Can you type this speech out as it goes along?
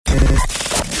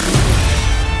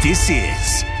This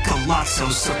is Golazo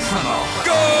Supremo.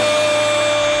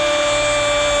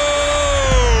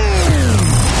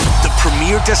 The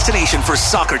premier destination for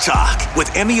soccer talk with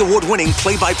Emmy Award-winning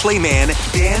play-by-play man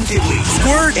Dan Dibley.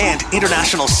 Squirt. And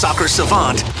international soccer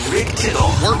savant Rick Tittle.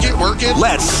 Work it.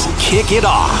 Let's kick it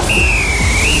off.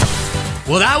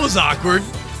 Well, that was awkward,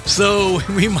 so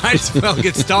we might as well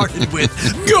get started with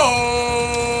go!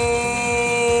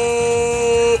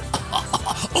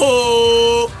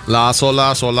 Oh! Lasso.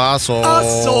 Aso,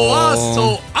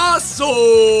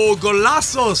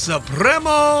 Golazo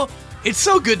Supremo. It's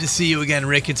so good to see you again,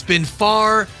 Rick. It's been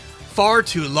far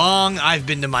too long. I've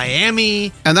been to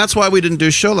Miami. And that's why we didn't do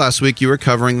a show last week. You were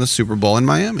covering the Super Bowl in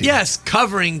Miami. Yes,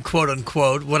 covering, quote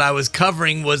unquote. What I was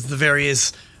covering was the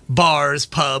various bars,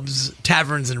 pubs,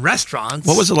 taverns, and restaurants.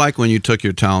 What was it like when you took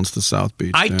your talents to South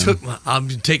Beach? I'm going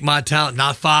to take my talent,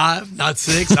 not 5, not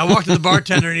 6. I walked to the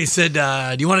bartender and he said,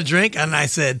 do you want a drink? And I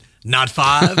said, not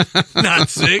 5, not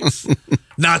 6,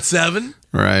 not 7.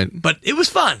 Right. But it was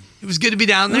fun. It was good to be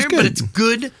down there, but it's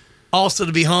good also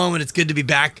to be home, and it's good to be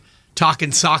back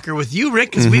talking soccer with you,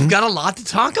 Rick, because we've got a lot to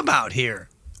talk about here.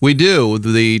 We do.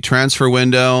 The transfer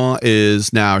window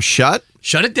is now shut.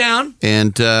 Shut it down.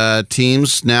 And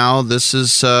teams now, this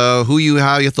is who you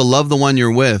have. You have to love the one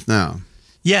you're with now.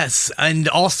 Yes, and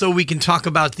also we can talk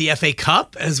about the FA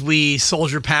Cup as we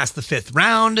soldier past the 5th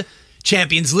round.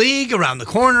 Champions League around the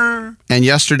corner. And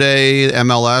yesterday,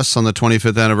 MLS on the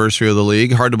 25th anniversary of the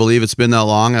league. Hard to believe it's been that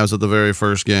long. I was at the very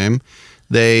first game.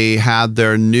 They had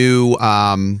their new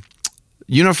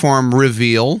uniform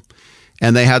reveal,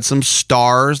 and they had some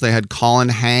stars. They had Colin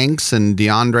Hanks and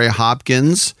DeAndre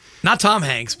Hopkins. Not Tom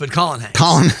Hanks, but Colin Hanks.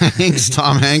 Colin Hanks.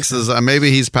 Tom Hanks is maybe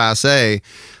he's passé.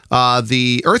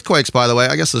 The Earthquakes, by the way,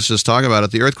 I guess let's just talk about it.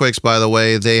 The Earthquakes, by the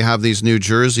way, they have these new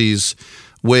jerseys,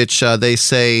 which they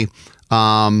say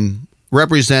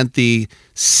represent the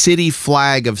city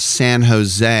flag of San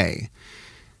Jose,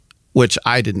 which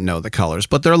I didn't know the colors,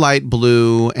 but they're light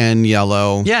blue and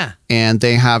yellow. Yeah. And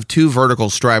they have 2 vertical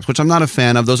stripes, which I'm not a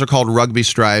fan of. Those are called rugby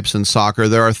stripes in soccer.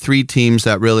 There are 3 teams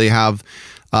that really have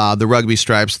the rugby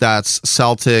stripes. That's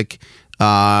Celtic,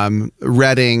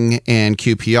 Reading, and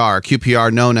QPR.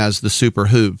 QPR known as the Super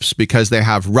Hoops because they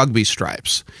have rugby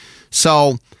stripes.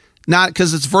 So not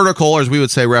because it's vertical, or as we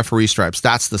would say, referee stripes.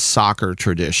 That's the soccer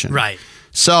tradition. Right.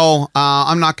 So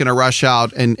I'm not going to rush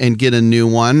out and get a new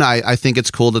one. I think it's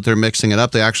cool that they're mixing it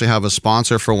up. They actually have a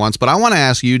sponsor for once. But I want to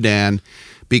ask you, Dan,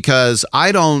 because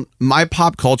my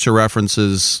pop culture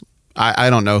references, I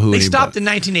don't know who they stopped in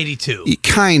 1982.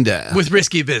 Kinda. With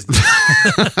Risky Business.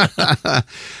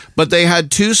 But they had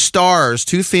 2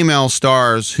 female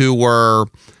stars who were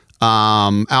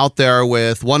out there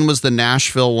with, one was the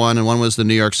Nashville one and one was the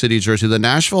New York City jersey. The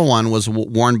Nashville one was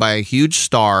worn by a huge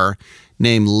star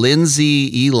named Lindsay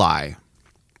Eli.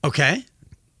 Okay,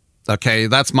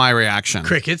 that's my reaction.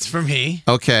 Crickets from me.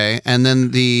 Okay, and then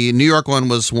the New York one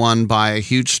was won by a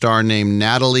huge star named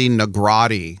Natalie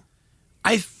Negrotti.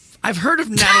 I've heard of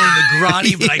Natalie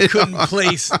Negrotti, but I couldn't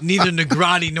place neither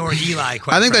Negrotti nor Eli,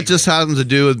 quite I think frankly. that just has to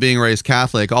do with being raised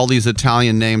Catholic. All these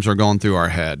Italian names are going through our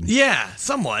head. Yeah,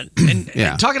 somewhat. And,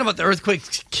 Yeah. and talking about the Earthquake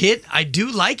kit, I do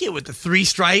like it with the 3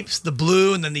 stripes, the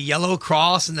blue and then the yellow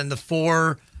cross and then the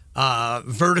 4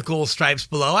 vertical stripes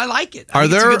below. I like it. I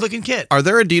think it's a good-looking kit. Are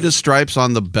there Adidas stripes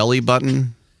on the belly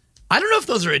button? I don't know if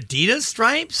those are Adidas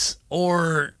stripes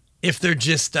or if they're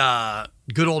just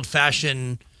good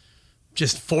old-fashioned...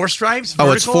 Just 4 stripes?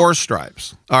 Vertical? Oh, it's 4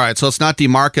 stripes. All right, so it's not die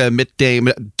Marke mit dem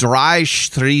drei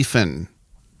Streifen.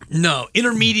 No,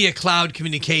 Intermedia Cloud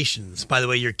Communications, by the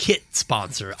way, your kit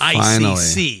sponsor, Finally.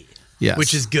 ICC, Yes.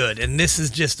 which is good. And this is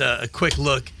just a quick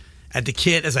look at the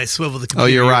kit as I swivel the computer. Oh,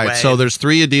 you're right. away. So there's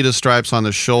 3 Adidas stripes on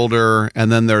the shoulder,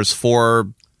 and then there's 4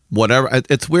 whatever.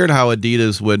 It's weird how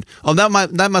Adidas would. Oh,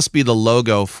 that must be the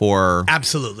logo for.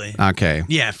 Absolutely. Okay.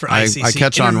 Yeah, for ICC. I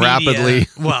catch on rapidly.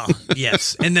 Well,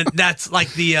 yes, and then that's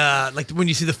like the when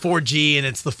you see the 4G and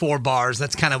it's the 4 bars.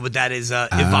 That's kind of what that is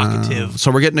evocative. So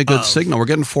we're getting a good signal. We're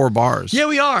getting 4 bars. Yeah,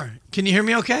 we are. Can you hear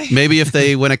me? Okay. Maybe if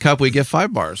they win a cup, we get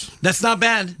 5 bars. That's not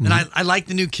bad, and I like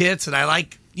the new kits, and I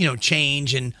like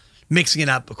change and mixing it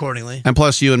up accordingly. And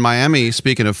plus, you in Miami,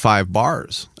 speaking of 5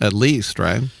 bars, at least,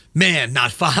 right? Man,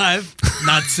 not 5,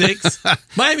 not 6.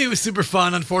 Miami was super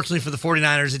fun. Unfortunately for the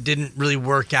 49ers, it didn't really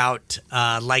work out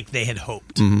like they had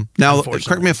hoped. Now,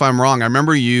 correct me if I'm wrong. I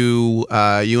remember you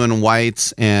and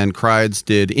Whites and Crides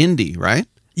did Indy, right?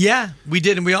 Yeah, we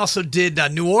did. And we also did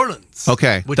New Orleans.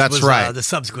 Okay, which that's was, right. The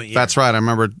subsequent year. That's right. I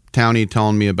remember Townie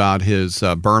telling me about his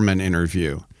Berman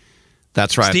interview.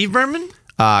 That's right. Steve Berman?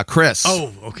 Chris.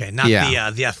 Oh, okay. Not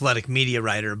the athletic media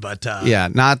writer, but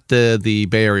not the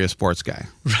Bay Area sports guy.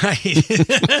 Right.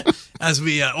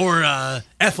 Or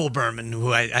Ethel Berman,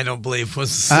 who I don't believe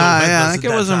was still with us I think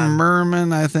at it was that time. a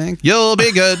Merman, I think. You'll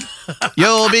be good.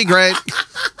 You'll be great.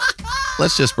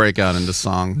 Let's just break out into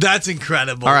song. That's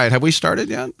incredible. All right, have we started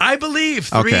yet? I believe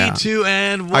 3, 2,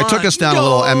 and 1. I took us down a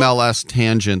little MLS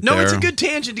tangent there. No, it's a good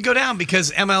tangent to go down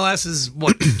because MLS is,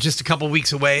 just a couple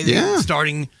weeks away. Yeah.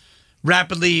 Starting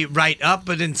rapidly right up,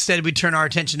 but instead we turn our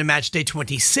attention to match day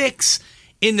 26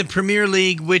 in the Premier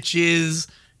League, which is,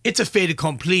 it's a fait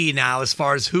accompli now as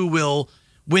far as who will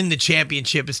win the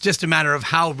championship. It's just a matter of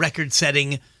how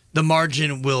record-setting the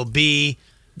margin will be.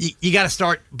 You got to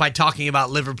start by talking about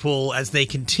Liverpool as they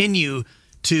continue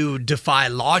to defy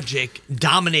logic,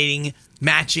 dominating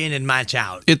match in and match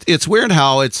out. It's weird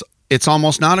how it's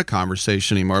almost not a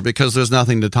conversation anymore because there's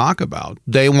nothing to talk about.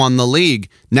 They won the league.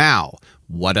 Now,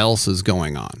 what else is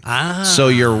going on? So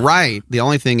you're right. The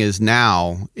only thing is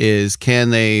now is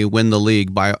can they win the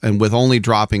league and with only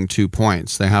dropping 2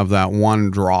 points? They have that one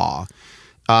draw.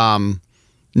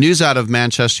 News out of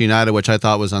Manchester United, which I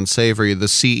thought was unsavory. The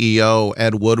CEO,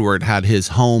 Ed Woodward, had his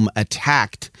home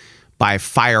attacked by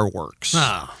fireworks.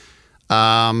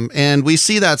 And we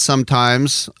see that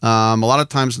sometimes. A lot of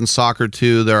times in soccer,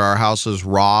 too, there are houses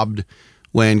robbed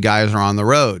when guys are on the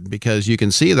road because you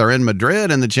can see they're in Madrid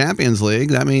in the Champions League.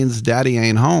 That means daddy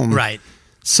ain't home. Right.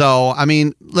 So, I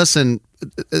mean, listen,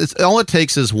 all it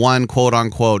takes is one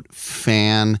quote-unquote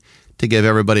fan to give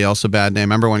everybody else a bad name.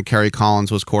 Remember when Kerry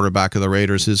Collins was quarterback of the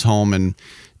Raiders, his home in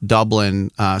Dublin,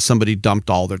 somebody dumped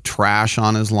all their trash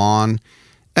on his lawn.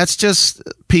 That's just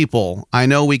people. I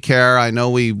know we care. I know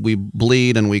we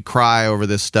bleed and we cry over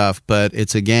this stuff, but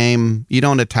it's a game. You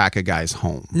don't attack a guy's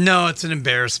home. No, it's an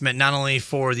embarrassment, not only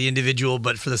for the individual,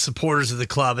 but for the supporters of the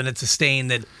club. And it's a stain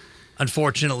that,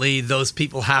 unfortunately, those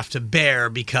people have to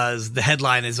bear because the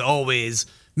headline is always,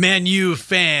 Man U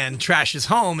fan trashes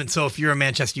home. And so if you're a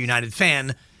Manchester United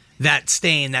fan, that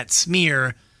stain, that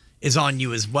smear is on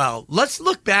you as well. Let's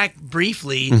look back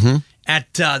briefly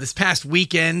at this past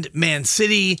weekend. Man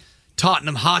City,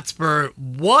 Tottenham Hotspur.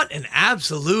 What an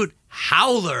absolute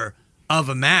howler of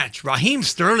a match. Raheem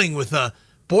Sterling with a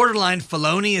borderline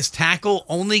felonious tackle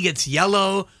only gets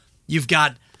yellow. You've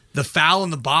got the foul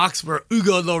in the box where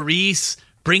Hugo Lloris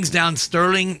brings down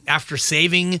Sterling after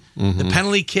saving the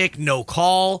penalty kick, no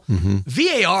call.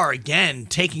 VAR, again,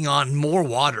 taking on more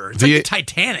water. It's like the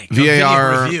Titanic.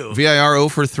 VAR review. 0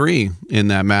 for 3 in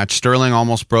that match. Sterling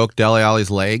almost broke Dele Alli's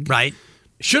leg. Right.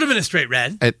 Should have been a straight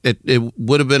red. It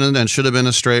would have been and should have been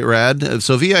a straight red.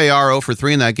 So VAR 0 for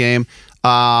 3 in that game.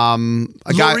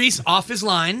 Lloris off his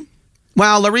line.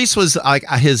 Well, Lloris was like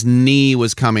his knee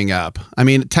was coming up. I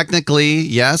mean, technically,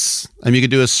 yes. I mean, you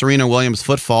could do a Serena Williams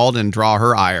foot fault and draw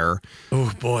her ire. Oh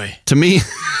boy! To me,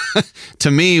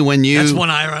 when you that's one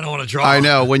ire I don't want to draw. I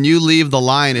know when you leave the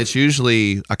line, it's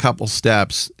usually a couple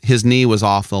steps. His knee was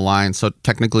off the line, so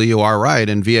technically you are right.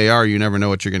 In VAR, you never know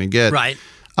what you're going to get. Right.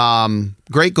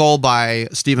 Great goal by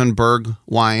Steven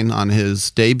Bergwijn on his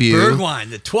debut. Bergwijn,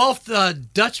 the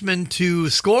 12th Dutchman to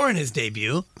score in his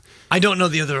debut. I don't know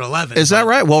the other 11. Is that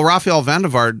right? Well, Rafael van der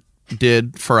Vaart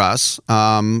did for us,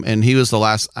 and he was the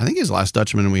last, I think he's the last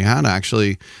Dutchman we had,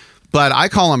 actually. But I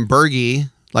call him Bergie,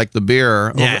 like the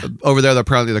beer. Yeah. Over there,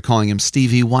 they're calling him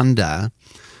Stevie Wonder.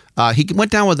 He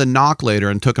went down with a knock later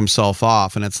and took himself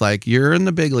off, and it's like, you're in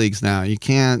the big leagues now. You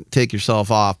can't take yourself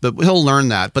off, but he'll learn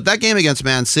that. But that game against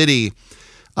Man City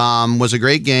was a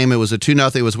great game. It was a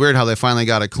 2-0. It was weird how they finally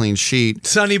got a clean sheet.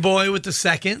 Sonny Boy with the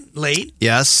second, late.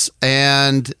 Yes,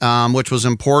 and which was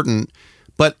important.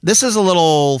 But this is a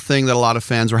little thing that a lot of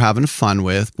fans were having fun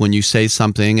with. When you say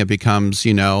something, it becomes,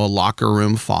 locker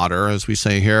room fodder, as we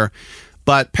say here.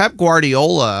 But Pep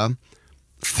Guardiola,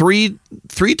 three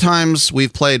times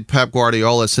we've played Pep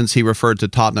Guardiola since he referred to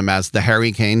Tottenham as the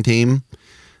Harry Kane team.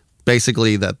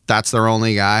 Basically, that's their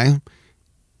only guy.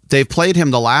 They've played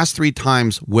him the last 3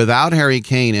 times without Harry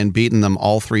Kane and beaten them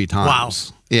all 3 times.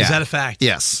 Wow. Yeah. Is that a fact?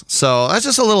 Yes. So that's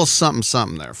just a little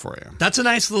something there for you. That's a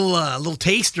nice little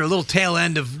taster, a little tail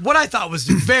end of what I thought was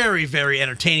very, very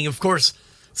entertaining. Of course,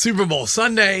 Super Bowl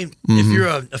Sunday, if you're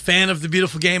a fan of the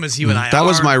beautiful game as you and I are. That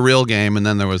was my real game, and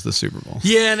then there was the Super Bowl.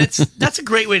 Yeah, and that's a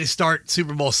great way to start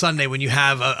Super Bowl Sunday when you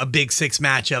have a Big Six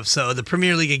matchup. So the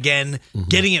Premier League, again,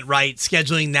 getting it right,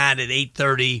 scheduling that at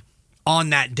 8:30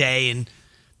 on that day, and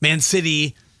Man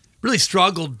City really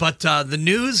struggled, but the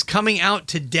news coming out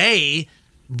today,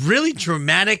 really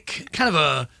dramatic, kind of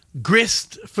a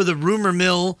grist for the rumor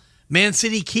mill. Man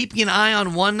City keeping an eye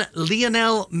on one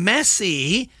Lionel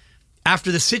Messi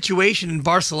after the situation in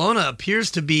Barcelona appears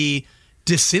to be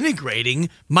disintegrating.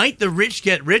 Might the rich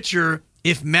get richer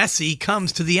if Messi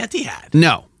comes to the Etihad?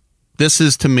 No. This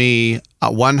is, to me,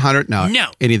 100.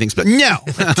 No. Anything's but no.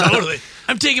 Totally.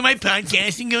 I'm taking my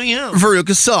podcast and going home.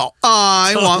 Veruca Salt.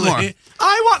 I want more.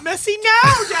 I want Messi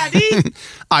now, Daddy.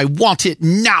 I want it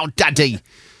now, Daddy.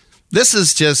 This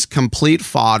is just complete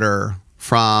fodder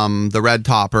from the Red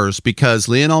Toppers because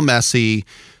Lionel Messi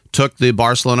took the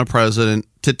Barcelona president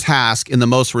to task in the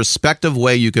most respectful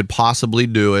way you could possibly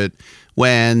do it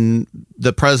when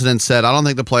the president said, I don't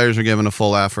think the players are giving a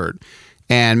full effort.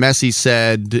 And Messi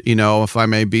said, if I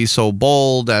may be so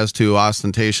bold as to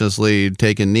ostentatiously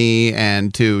take a knee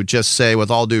and to just say with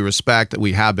all due respect that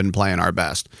we have been playing our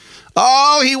best.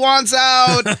 Oh, he wants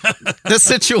out. The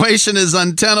situation is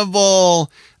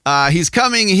untenable. He's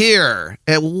coming here.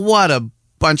 What a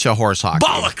bunch of horse hockey.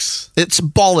 Bollocks. It's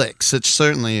bollocks. It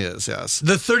certainly is, yes.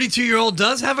 The 32-year-old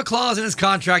does have a clause in his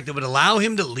contract that would allow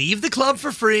him to leave the club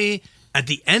for free at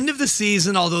the end of the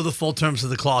season, although the full terms of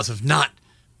the clause have not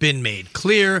been made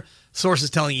clear. Sources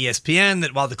telling ESPN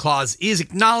that while the clause is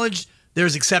acknowledged,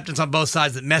 there's acceptance on both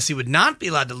sides that Messi would not be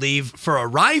allowed to leave for a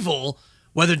rival,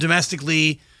 whether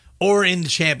domestically or in the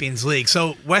Champions League.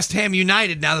 So West Ham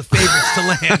United now the favorites to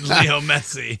land Leo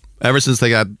Messi. Ever since they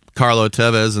got Carlo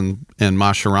Tevez and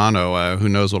Mascherano, who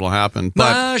knows what will happen.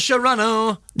 But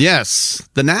Mascherano. Yes,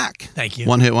 the knack. Thank you.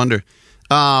 One-hit wonder.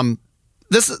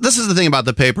 This is the thing about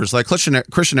the papers. Like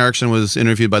Christian Eriksen was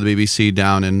interviewed by the BBC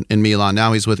down in Milan.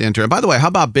 Now he's with Inter. And by the way, how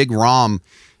about Big Rom?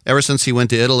 Ever since he went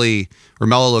to Italy,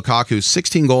 Romelu Lukaku,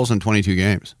 16 goals in 22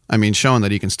 games. I mean, showing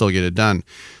that he can still get it done.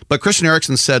 But Christian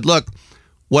Eriksen said, look,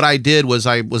 what I did was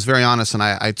I was very honest, and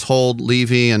I told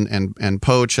Levy and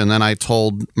Poach, and then I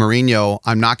told Mourinho,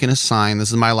 I'm not going to sign. This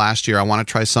is my last year. I want to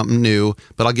try something new,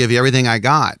 but I'll give you everything I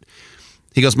got.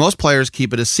 He goes, most players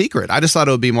keep it a secret. I just thought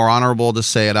it would be more honorable to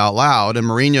say it out loud. And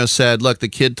Mourinho said, look, the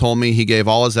kid told me he gave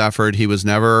all his effort. He was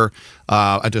never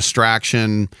a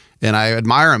distraction, and I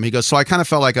admire him. He goes, so I kind of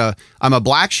felt like I'm a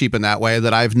black sheep in that way,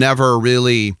 that I've never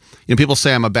really, people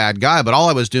say I'm a bad guy, but all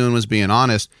I was doing was being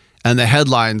honest. And the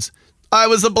headlines, I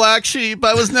was a black sheep.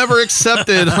 I was never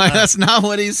accepted. Like, that's not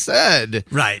what he said.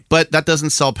 Right. But that doesn't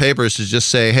sell papers to just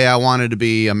say, hey, I wanted to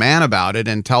be a man about it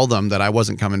and tell them that I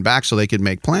wasn't coming back so they could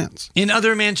make plans. In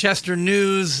other Manchester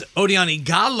news, Odion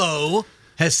Ighalo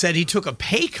has said he took a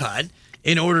pay cut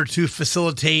in order to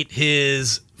facilitate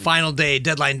his final day,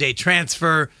 deadline day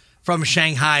transfer from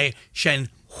Shanghai Shenhua.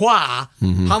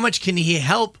 Mm-hmm. How much can he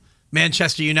help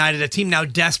Manchester United, a team now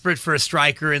desperate for a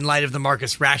striker in light of the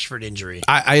Marcus Rashford injury?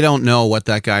 I don't know what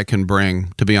that guy can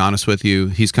bring, to be honest with you.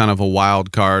 He's kind of a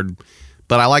wild card.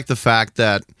 But I like the fact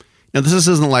that this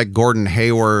isn't like Gordon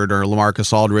Hayward or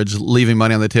LaMarcus Aldridge leaving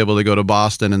money on the table to go to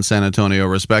Boston and San Antonio,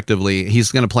 respectively.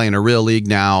 He's going to play in a real league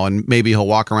now, and maybe he'll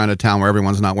walk around a town where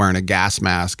everyone's not wearing a gas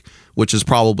mask, which is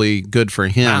probably good for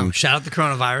him. Wow, shout out the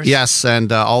coronavirus. Yes,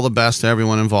 and all the best to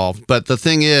everyone involved. But the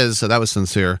thing is, that was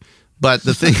sincere. But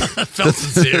the thing,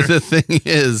 the thing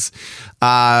is,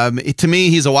 to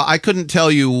me, I couldn't tell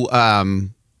you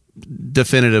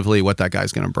definitively what that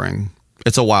guy's going to bring.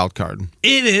 It's a wild card.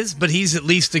 It is, but he's at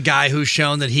least a guy who's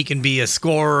shown that he can be a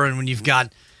scorer. And when you've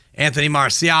got Anthony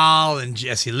Martial and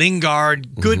Jesse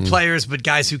Lingard, good players, but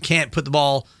guys who can't put the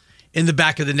ball in the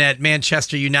back of the net.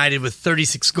 Manchester United with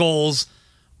 36 goals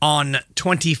on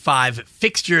 25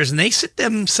 fixtures, and they sit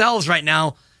themselves right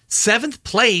now 7th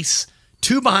place.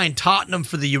 2 behind Tottenham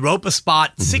for the Europa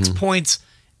spot, 6 points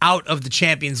out of the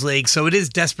Champions League. So it is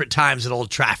desperate times at Old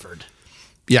Trafford.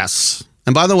 Yes.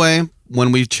 And by the way,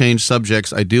 when we change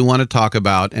subjects, I do want to talk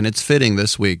about, and it's fitting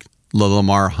this week, the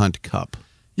Lamar Huny Cup.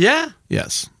 Yeah?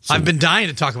 Yes. So, I've been dying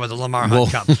to talk about the Lamar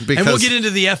Huny Cup. And we'll get into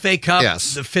the FA Cup,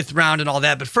 the 5th round and all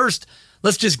that. But first,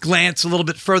 let's just glance a little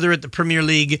bit further at the Premier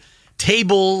League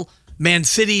table. Man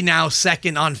City now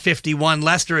second on 51,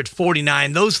 Leicester at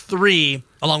 49. Those three,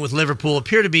 along with Liverpool,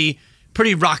 appear to be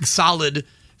pretty rock solid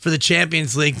for the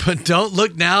Champions League. But don't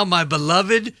look now, my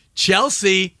beloved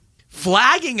Chelsea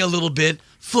flagging a little bit,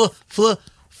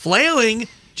 flailing,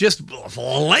 just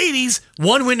ladies.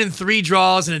 1 win and 3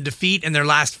 draws and a defeat in their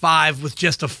last 5 with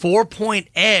just a 4-point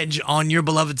edge on your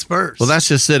beloved Spurs. Well, that's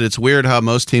just it. It's weird how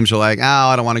most teams are like,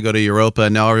 I don't want to go to Europa.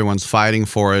 Now everyone's fighting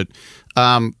for it.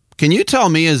 Can you tell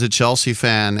me, as a Chelsea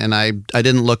fan, and I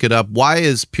didn't look it up, why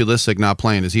is Pulisic not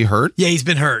playing? Is he hurt? Yeah, he's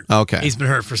been hurt. Okay. He's been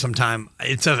hurt for some time.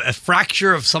 It's a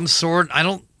fracture of some sort.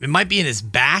 It might be in his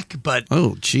back, but...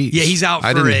 Oh, geez. Yeah, he's out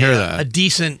for a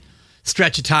decent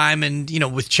stretch of time. And,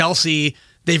 with Chelsea,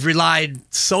 they've relied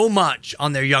so much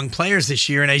on their young players this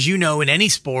year. And as you know, in any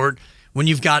sport, when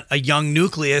you've got a young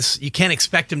nucleus, you can't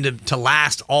expect them to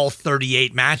last all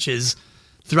 38 matches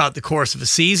throughout the course of a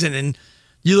season. And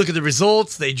You look at the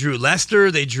results, they drew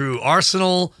Leicester, they drew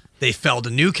Arsenal, they fell to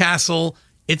Newcastle.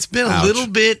 It's been a little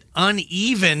bit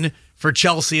uneven for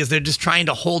Chelsea as they're just trying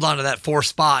to hold on to that 4th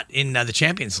spot in the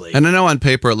Champions League. And I know on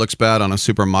paper it looks bad on a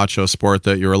super macho sport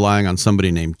that you're relying on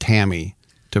somebody named Tammy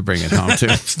to bring it home to.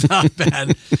 It's not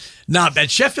bad. Not bad.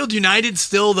 Sheffield United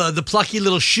still the plucky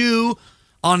little shoe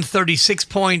on 36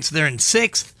 points. They're in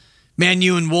 6th. Man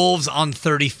U and Wolves on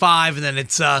 35. And then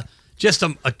it's just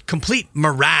a complete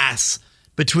morass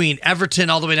between Everton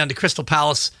all the way down to Crystal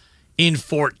Palace in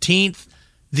 14th.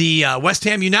 The West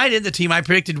Ham United, the team I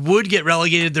predicted would get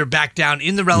relegated, they're back down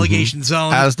in the relegation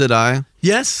zone. As did I.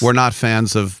 Yes. We're not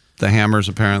fans of the Hammers,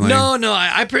 apparently. No,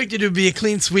 I predicted it would be a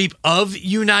clean sweep of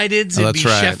Uniteds. It would be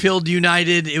Sheffield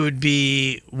United, it would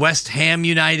be West Ham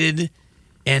United,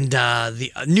 and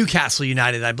the Newcastle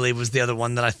United, I believe, was the other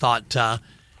one that I thought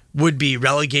would be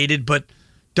relegated. But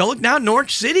don't look now,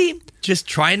 Norwich City just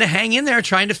trying to hang in there,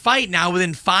 trying to fight now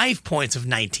within 5 points of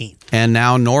 19th. And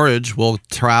now Norwich will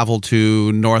travel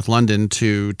to North London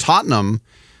to Tottenham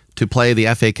to play the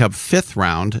FA Cup 5th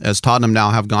round, as Tottenham now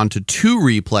have gone to 2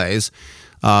 replays.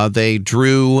 They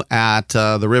drew at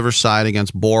the Riverside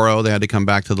against Borough. They had to come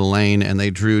back to the Lane, and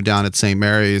they drew down at St.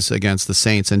 Mary's against the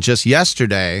Saints. And just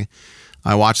yesterday,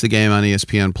 I watched the game on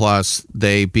ESPN Plus.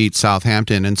 They beat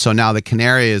Southampton, and so now the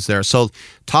Canary is there. So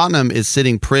Tottenham is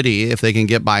sitting pretty if they can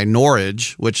get by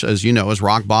Norwich, which, as you know, is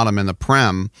rock bottom in the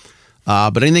Prem.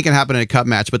 But anything can happen in a cup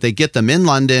match. But they get them in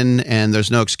London, and there's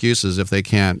no excuses if they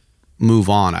can't move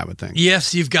on, I would think.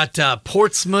 Yes, you've got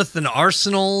Portsmouth and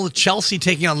Arsenal, Chelsea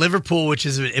taking on Liverpool, which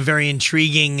is a very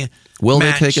intriguing Will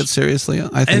match. they take it seriously?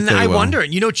 I think they will.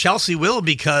 Wonder, Chelsea will,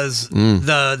 because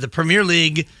the Premier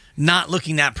League not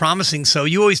looking that promising. So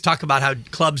you always talk about how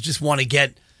clubs just want to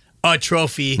get a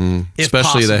trophy, if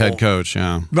especially possible. The head coach,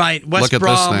 yeah. Right. West Look at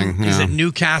Brom this thing. is Yeah. at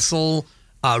Newcastle,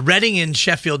 Reading and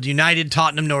Sheffield United,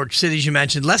 Tottenham, Norwich City, as you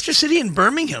mentioned, Leicester City and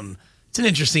Birmingham. It's an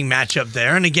interesting matchup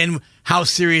there. And again, how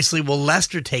seriously will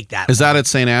Leicester take that? Is that at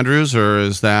St. Andrews, or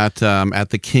is that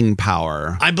at the King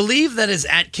Power? I believe that is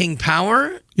at King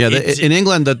Power. Yeah, in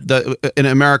England, in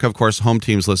America, of course, home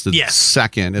team's listed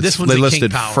second. This one's they at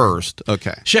listed King Power. first.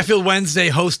 Okay. Sheffield Wednesday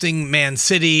hosting Man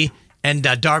City, and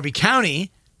Derby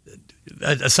County,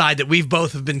 a side that we've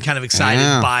both have been kind of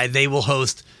excited by. They will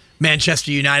host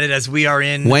Manchester United, as we are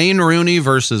in Wayne Rooney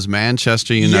versus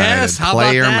Manchester United. Yes, how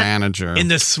player about that? manager In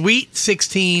the Sweet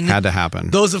 16. had to happen.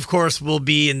 Those, of course, will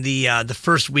be in the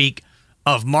first week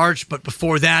of March. But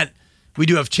before that, we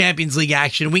do have Champions League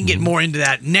action. We can get more into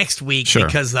that next week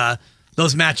because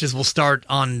those matches will start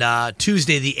on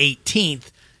Tuesday the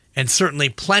 18th, and certainly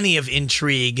plenty of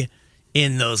intrigue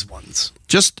in those ones.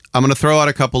 I'm going to throw out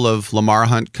a couple of Lamar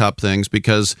Huny Cup things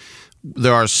because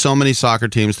there are so many soccer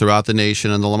teams throughout the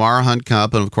nation, and the Lamar Huny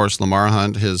Cup, and of course Lamar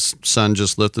Hunt, his son,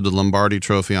 just lifted the Lombardi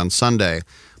Trophy on Sunday.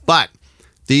 But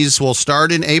these will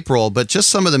start in April. But just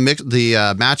some of the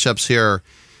matchups here: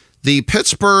 the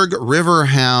Pittsburgh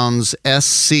Riverhounds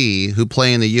SC, who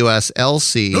play in the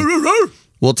USLC,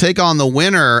 will take on the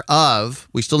winner of.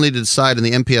 We still need to decide in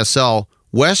the MPSL,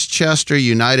 Westchester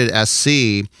United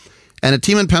SC. And a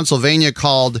team in Pennsylvania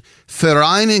called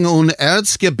Vereinigung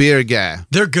Erzgebirge.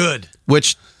 They're good.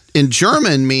 Which in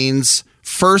German means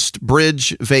first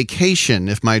bridge vacation,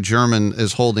 if my German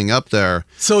is holding up there.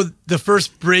 So the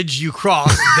first bridge you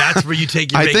cross, that's where you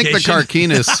take your vacation. I think the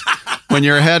Carquinez, when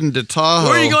you're heading to Tahoe.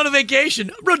 Where are you going on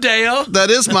vacation? Rodeo. That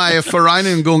is my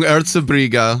Vereinigung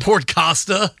Erzgebirge. Port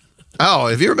Costa. Oh,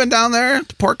 have you ever been down there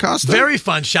to Port Costa? Very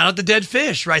fun. Shout out to Dead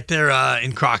Fish right there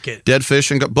in Crockett. Dead Fish,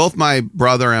 and both my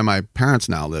brother and my parents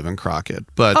now live in Crockett.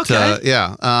 But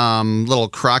little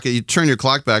Crockett. You turn your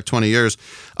clock back 20 years.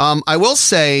 I will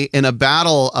say, in a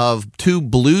battle of two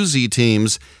bluesy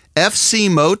teams, FC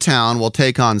Motown will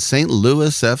take on St.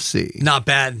 Louis FC. Not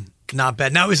bad. Not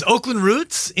bad. Now, is Oakland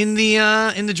Roots in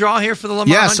the draw here for the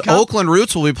Lamar Yes, Huny Cup? Oakland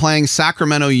Roots will be playing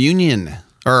Sacramento Union,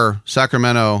 or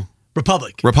Sacramento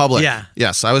Republic. Yeah.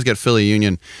 Yes, I always get Philly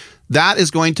Union. That is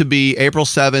going to be April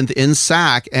 7th in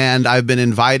Sac, and I've been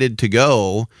invited to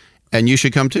go, and you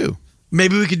should come too.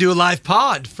 Maybe we could do a live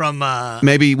pod from...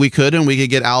 Maybe we could, and we could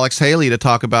get Alex Haley to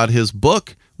talk about his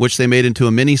book, which they made into a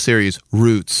miniseries,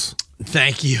 Roots.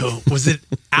 Thank you. Was it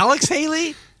Alex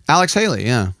Haley? Alex Haley,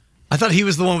 yeah. I thought he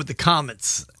was the one with the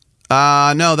comets.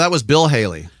 No, that was Bill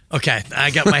Haley. Okay,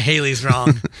 I got my Haleys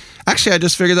wrong. Actually, I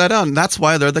just figured that out, and that's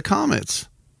why they're the Comets.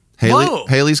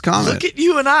 Haley's Comet. Look at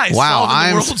you and I solving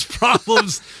the world's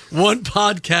problems. One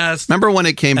podcast. Remember when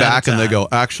it came back and they go,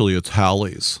 actually, it's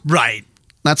Halley's. Right.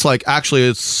 That's like, actually,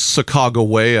 it's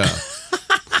Sacagawea.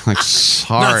 Like,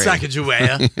 sorry. Not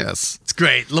Sacagawea. Yes. It's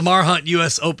great. Lamar Hunt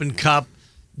U.S. Open Cup.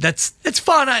 that's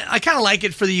fun. I kind of like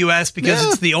it for the U.S. because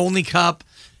it's the only cup.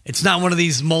 It's not one of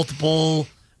these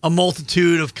a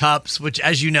multitude of cups, which,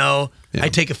 as you know, I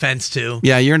take offense to.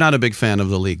 Yeah, you're not a big fan of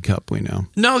the League Cup, we know.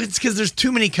 No, it's because there's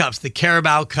too many cups. The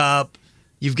Carabao Cup,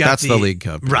 you've got That's the League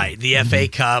Cup. Right, the FA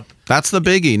Cup. That's the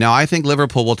biggie. Now, I think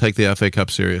Liverpool will take the FA Cup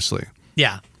seriously.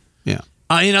 Yeah. Yeah.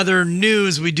 In other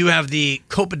news, we do have the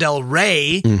Copa del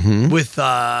Rey with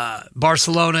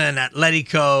Barcelona and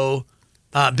Atletico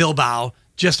Bilbao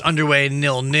just underway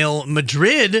 0-0.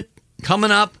 Madrid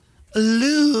coming up.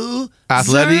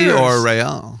 Atleti or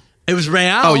Real? It was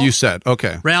Real. Oh, you said.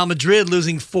 Okay. Real Madrid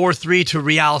losing 4-3 to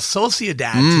Real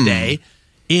Sociedad today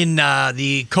in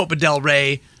the Copa del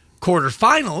Rey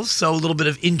quarterfinals. So a little bit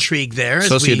of intrigue there.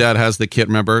 Sociedad has the kit,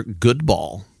 remember, good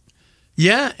ball.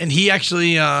 Yeah, and he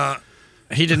actually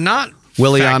he did not.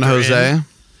 Willian Jose.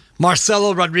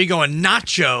 Marcelo, Rodrigo, and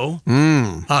Nacho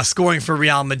scoring for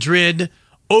Real Madrid.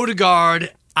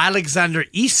 Odegaard, Alexander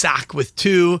Isak with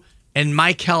 2, and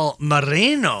Michael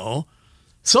Moreno.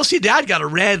 Sociedad got a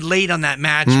red late on that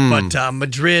match, but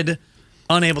Madrid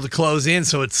unable to close in,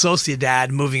 so it's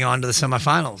Sociedad moving on to the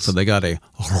semifinals. So they got a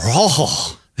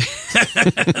rojo.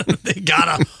 They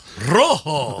got a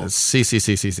rojo.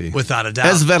 Sí. Without a doubt.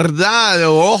 Es verdad,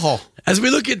 rojo. As we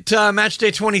look at match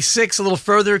day 26 a little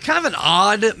further, kind of an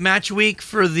odd match week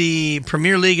for the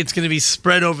Premier League. It's going to be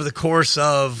spread over the course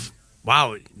of,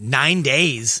 9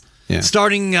 days. Yeah.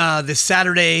 Starting this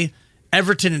Saturday,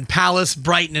 Everton and Palace,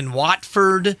 Brighton and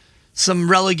Watford. Some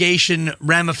relegation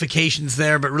ramifications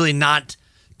there, but really not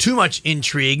too much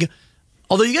intrigue.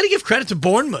 Although you got to give credit to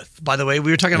Bournemouth, by the way.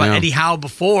 We were talking about Eddie Howe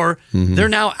before. They're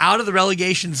now out of the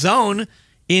relegation zone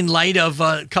in light of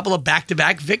a couple of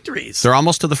back-to-back victories. They're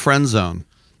almost to the friend zone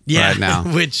right now.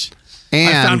 Which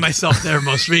I found myself there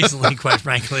most recently, quite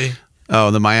frankly. Oh,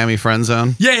 the Miami friend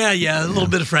zone? Yeah. A little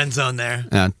bit of friend zone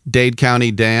there. Dade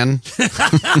County Dan.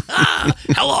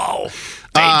 Hello.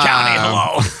 Dade County,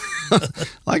 hello. I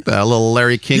like that. A little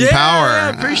Larry King power. Yeah,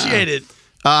 appreciate it.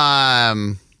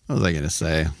 What was I going to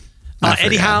say?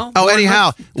 Eddie Howe? Oh, Eddie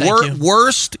Howe.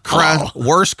 Worst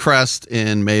Worst crest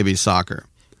in maybe soccer.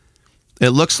 It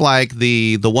looks like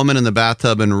the woman in the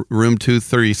bathtub in room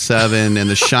 237 in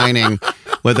The Shining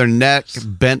with her neck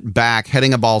bent back,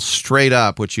 heading a ball straight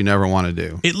up, which you never want to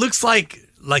do. It looks like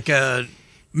a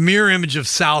mirror image of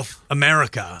South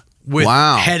America with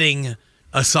heading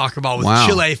a soccer ball with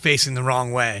Chile facing the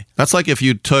wrong way. That's like if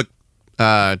you took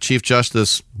Chief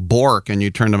Justice Bork and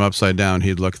you turned him upside down,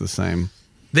 he'd look the same.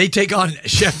 They take on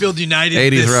Sheffield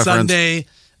United this reference. Sunday.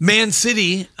 Man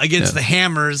City against the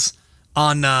Hammers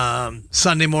on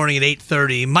Sunday morning at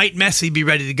 8:30. Might Messi be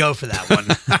ready to go for that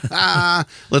one?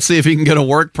 Let's see if he can get a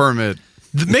work permit.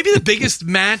 Maybe the biggest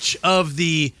match of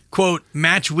the, quote,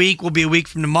 match week will be a week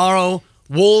from tomorrow.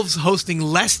 Wolves hosting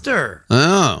Leicester.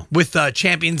 Oh. With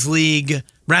Champions League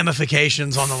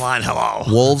ramifications on the line. Hello.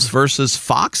 Wolves versus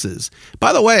Foxes.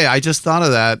 By the way, I just thought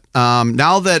of that.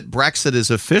 Now that Brexit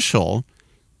is official,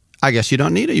 I guess you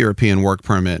don't need a European work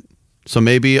permit. So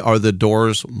maybe are the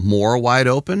doors more wide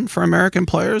open for American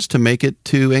players to make it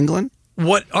to England?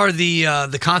 What are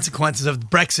the consequences of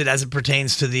Brexit as it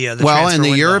pertains to the well, in the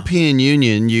window? European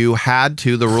Union,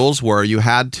 the rules were you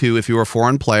had to, if you were a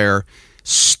foreign player,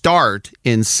 start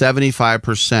in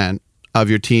 75% of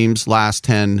your team's last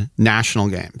 10 national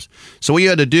games. So what you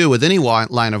had to do with any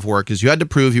line of work is you had to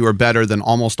prove you were better than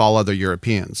almost all other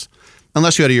Europeans.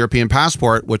 Unless you had a European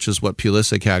passport, which is what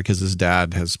Pulisic had because his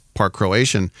dad has part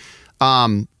Croatian.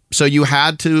 So you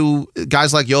had to,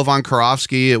 guys like Jovan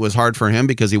Karofsky, it was hard for him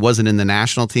because he wasn't in the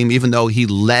national team, even though he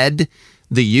led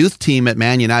the youth team at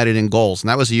Man United in goals. And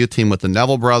that was a youth team with the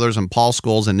Neville brothers and Paul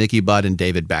Scholes and Nicky Butt and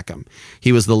David Beckham.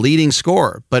 He was the leading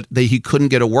scorer, but he couldn't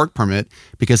get a work permit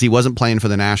because he wasn't playing for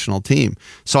the national team.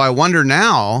 So I wonder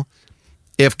now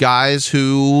if guys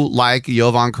who like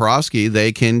Jovan Karofsky,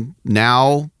 they can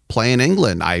now play in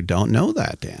England. I don't know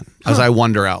that, Dan, as I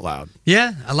wonder out loud.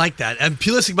 Yeah, I like that. And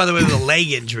Pulisic, by the way, with a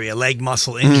leg injury, a leg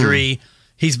muscle injury.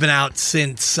 He's been out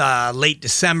since late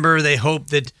December. They hope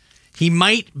that he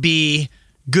might be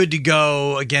good to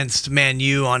go against Man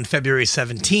U on February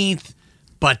 17th,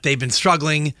 but they've been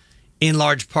struggling in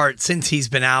large part since he's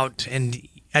been out. And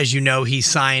as you know, he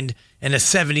signed in a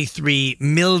 $73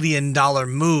 million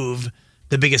move,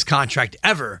 the biggest contract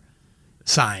ever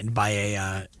signed by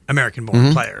a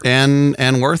American-born player.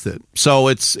 And worth it. So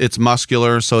it's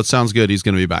muscular, so it sounds good. He's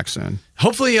going to be back soon.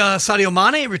 Hopefully Sadio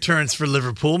Mane returns for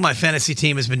Liverpool. My fantasy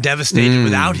team has been devastated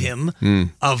without him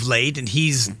of late, and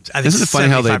he's, I think, isn't it funny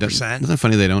 75%. how isn't it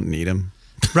funny they don't need him?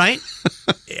 Right?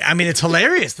 I mean, it's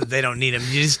hilarious that they don't need him.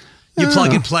 You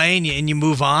plug and play, and you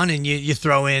move on, and you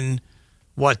throw in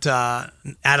what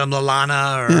Adam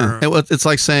Lallana or it's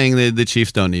like saying the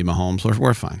Chiefs don't need Mahomes.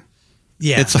 We're fine.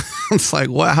 Yeah, it's like,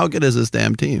 wow, how good is this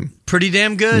damn team? Pretty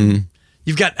damn good.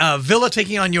 You've got Villa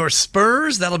taking on your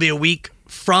Spurs. That'll be a week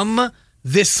from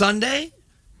this Sunday,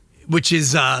 which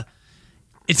is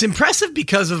it's impressive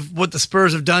because of what the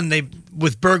Spurs have done.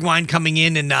 With Bergwijn coming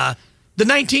in and the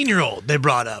 19-year-old they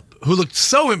brought up, who looked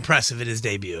so impressive in his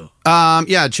debut.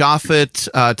 Japhet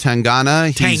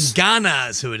Tangana. Tangana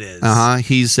is who it is.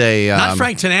 He's a not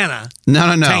Frank Tanana. No.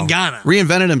 Tangana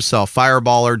Reinvented himself,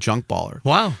 fireballer, junk baller.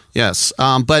 Wow. Yes,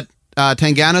 but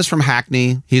Tangana's from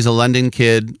Hackney. He's a London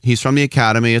kid. He's from the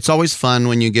academy. It's always fun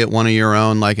when you get one of your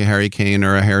own, like a Harry Kane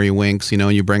or a Harry Winks,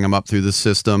 and you bring him up through the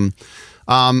system.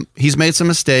 He's made some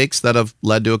mistakes that have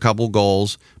led to a couple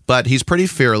goals, but he's pretty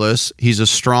fearless. He's a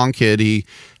strong kid. He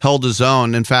held his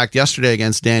own. In fact, yesterday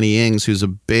against Danny Ings, who's a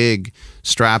big,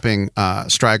 strapping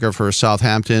striker for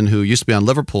Southampton, who used to be on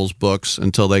Liverpool's books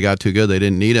until they got too good. They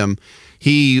didn't need him.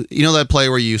 He, that play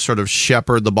where you sort of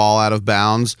shepherd the ball out of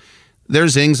bounds?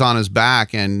 There's Ings on his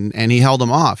back, and he held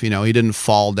him off. He didn't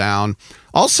fall down.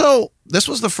 Also, this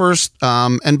was the first,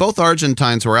 and both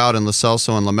Argentines were out in Lo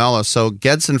Celso and Lamela. So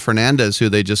Gedson Fernandez, who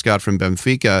they just got from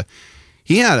Benfica,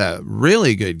 he had a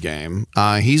really good game.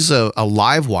 He's a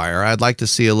live wire. I'd like to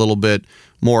see a little bit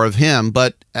more of him.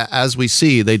 But as we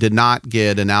see, they did not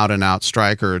get an out-and-out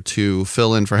striker to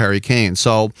fill in for Harry Kane.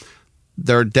 So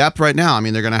their depth right now,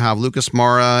 they're going to have Lucas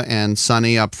Moura and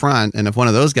Sonny up front, and if one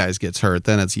of those guys gets hurt,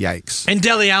 then it's yikes. And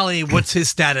Dele Alli, what's his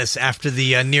status after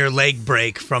the near leg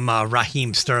break from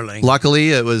Raheem Sterling?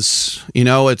 Luckily, it was,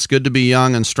 it's good to be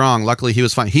young and strong. Luckily, he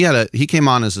was fine. He came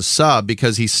on as a sub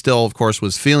because he still, of course,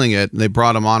 was feeling it. They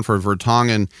brought him on for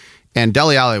Vertonghen, and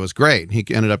Dele Alli was great. He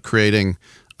ended up creating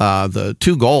the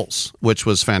 2 goals, which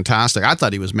was fantastic. I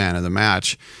thought he was man of the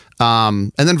match.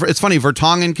 And then it's funny,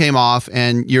 Vertonghen came off,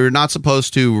 and you're not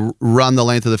supposed to run the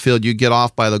length of the field. You get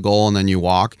off by the goal, and then you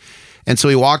walk. And so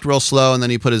he walked real slow, and then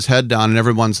he put his head down, and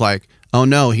everyone's like, oh,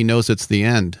 no, he knows it's the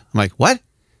end. I'm like, what?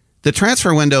 The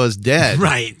transfer window is dead.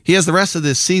 Right. He has the rest of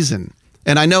this season.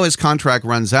 And I know his contract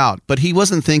runs out, but he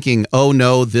wasn't thinking, oh,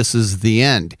 no, this is the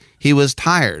end. He was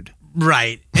tired.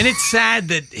 Right. And it's sad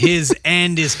that his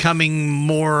end is coming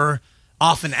more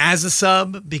often as a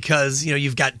sub because,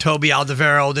 you've got Toby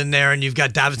Alderweireld in there and you've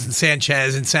got Davinson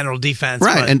Sanchez in central defense.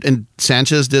 Right, and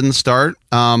Sanchez didn't start,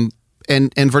 and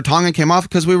Vertonghen came off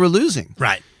because we were losing.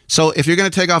 Right. So if you're going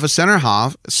to take off a center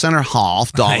half,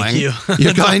 darling, thank you.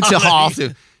 You're going to have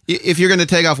to. If you're going to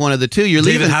take off one of the two, you're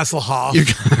David leaving Hasselhoff.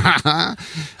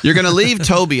 You're going to leave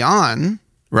Toby on,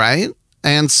 right?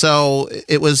 And so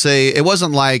it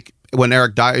wasn't like when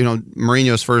Eric Dyer,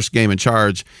 Mourinho's first game in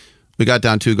charge, we got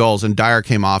down 2 goals, and Dyer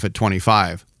came off at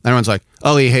 25. Everyone's like,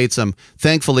 oh, he hates him.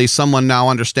 Thankfully, someone now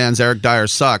understands Eric Dyer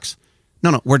sucks.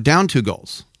 No, we're down 2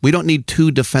 goals. We don't need 2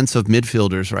 defensive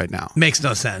midfielders right now. Makes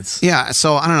no sense. Yeah,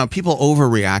 so I don't know. People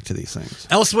overreact to these things.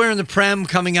 Elsewhere in the Prem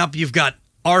coming up, you've got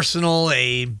Arsenal,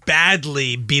 a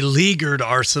badly beleaguered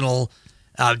Arsenal,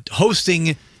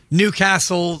 hosting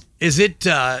Newcastle. Is it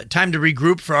time to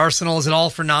regroup for Arsenal? Is it all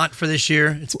for naught for this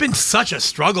year? It's been such a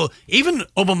struggle. Even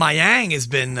Aubameyang has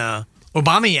been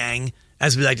Aubameyang,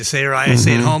 as we like to say, or I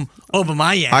say at home,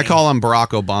 Aubameyang. I call him Barack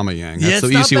Aubameyang. That's the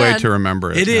easy way to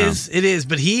remember it. It is.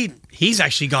 But he's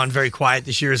actually gone very quiet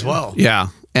this year as well. Yeah.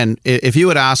 And if you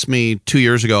had asked me 2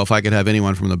 years ago if I could have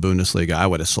anyone from the Bundesliga, I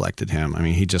would have selected him.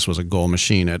 He just was a goal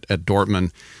machine at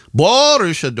Dortmund.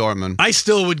 Borussia Dortmund. I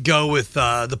still would go with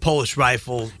the Polish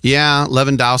rifle. Yeah,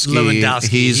 Lewandowski.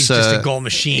 He's just a goal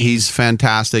machine. He's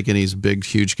fantastic, and he's a big,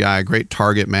 huge guy. Great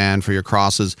target man for your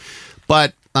crosses.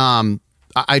 But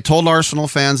I told Arsenal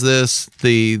fans this,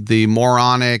 the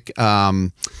moronic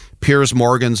Piers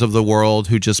Morgans of the world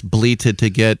who just bleated to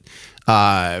get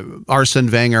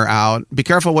Arsene Wenger out. Be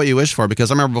careful what you wish for,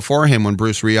 because I remember before him when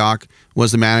Bruce Rioch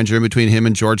was the manager, in between him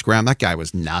and George Graham, that guy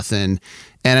was nothing.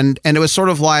 And it was sort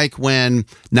of like when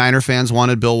Niner fans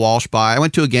wanted Bill Walsh by. I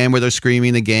went to a game where they're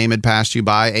screaming the game had passed you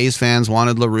by. A's fans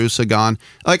wanted La Russa gone.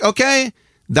 Like, okay,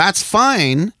 that's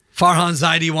fine. Farhan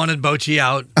Zaidi wanted Bochy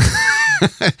out.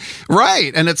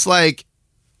 Right. And it's like,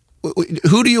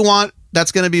 who do you want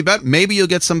that's going to be better? Maybe you'll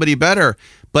get somebody better.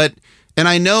 And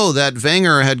I know that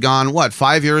Wenger had gone,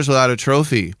 5 years without a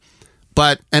trophy.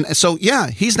 And so, yeah,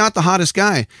 he's not the hottest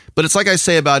guy. But it's like I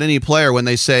say about any player when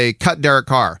they say, cut Derek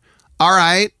Carr. All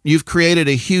right, you've created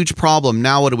a huge problem.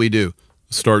 Now what do we do?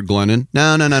 Start Glennon?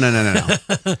 No.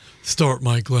 Start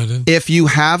Mike Glennon. If you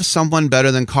have someone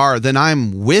better than Carr, then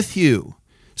I'm with you.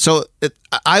 So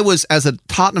I was, as a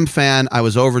Tottenham fan, I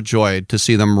was overjoyed to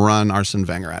see them run Arsene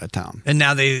Wenger out of town. And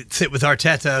now they sit with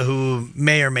Arteta, who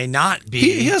may or may not be.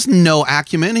 He has no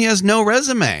acumen. He has no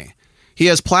resume. He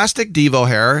has plastic Devo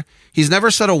hair. He's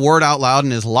never said a word out loud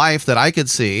in his life that I could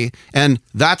see. And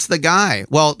that's the guy.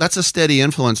 Well, that's a steady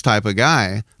influence type of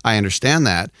guy. I understand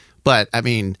that. But, I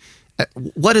mean,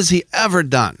 what has he ever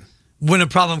done? When a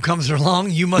problem comes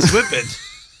along, you must whip it.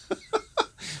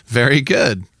 Very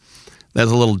good.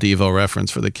 That's a little Devo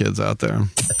reference for the kids out there.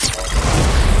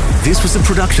 This was a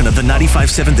production of the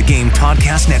 95.7 The Game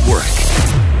Podcast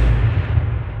Network.